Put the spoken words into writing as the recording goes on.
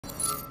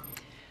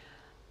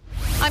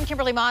I'm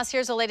Kimberly Moss.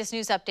 Here's the latest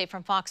news update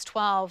from Fox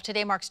 12.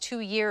 Today marks 2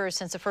 years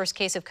since the first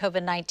case of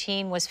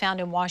COVID-19 was found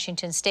in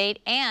Washington state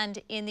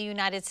and in the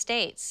United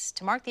States.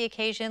 To mark the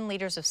occasion,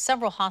 leaders of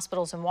several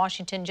hospitals in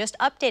Washington just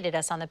updated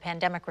us on the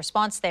pandemic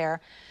response there.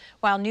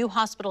 While new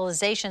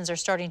hospitalizations are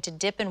starting to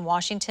dip in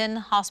Washington,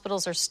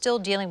 hospitals are still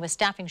dealing with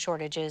staffing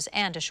shortages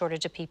and a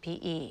shortage of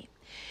PPE.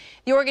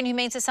 The Oregon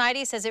Humane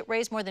Society says it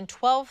raised more than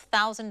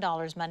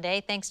 $12,000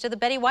 Monday thanks to the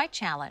Betty White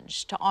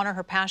Challenge. To honor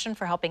her passion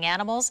for helping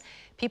animals,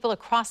 people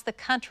across the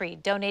country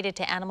donated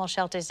to animal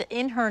shelters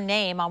in her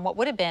name on what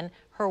would have been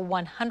her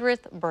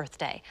 100th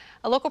birthday.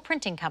 A local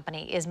printing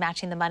company is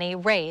matching the money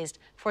raised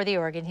for the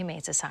Oregon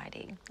Humane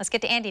Society. Let's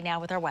get to Andy now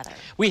with our weather.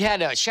 We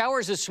had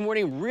showers this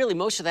morning. Really,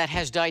 most of that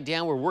has died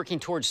down. We're working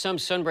towards some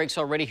sun breaks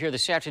already here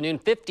this afternoon.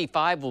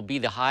 55 will be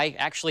the high,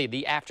 actually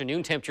the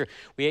afternoon temperature.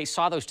 We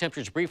saw those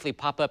temperatures briefly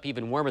pop up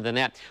even warmer than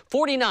that.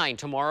 49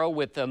 tomorrow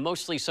with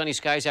mostly sunny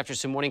skies after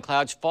some morning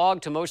clouds.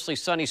 Fog to mostly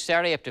sunny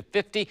Saturday up to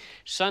 50.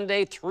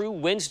 Sunday through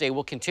Wednesday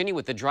will continue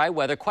with the dry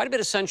weather. Quite a bit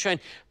of sunshine.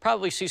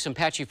 Probably see some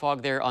patchy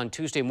fog there on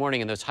Tuesday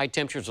morning, and those high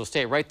temperatures will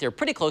stay right there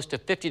pretty close to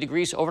 50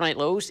 degrees. Overnight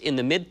lows in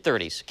the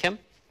mid-30s. Kim?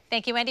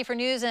 Thank you, Andy. For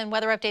news and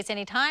weather updates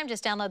anytime,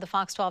 just download the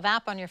Fox 12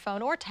 app on your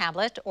phone or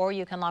tablet, or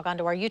you can log on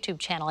to our YouTube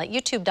channel at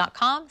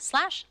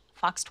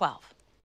youtube.com/Fox12.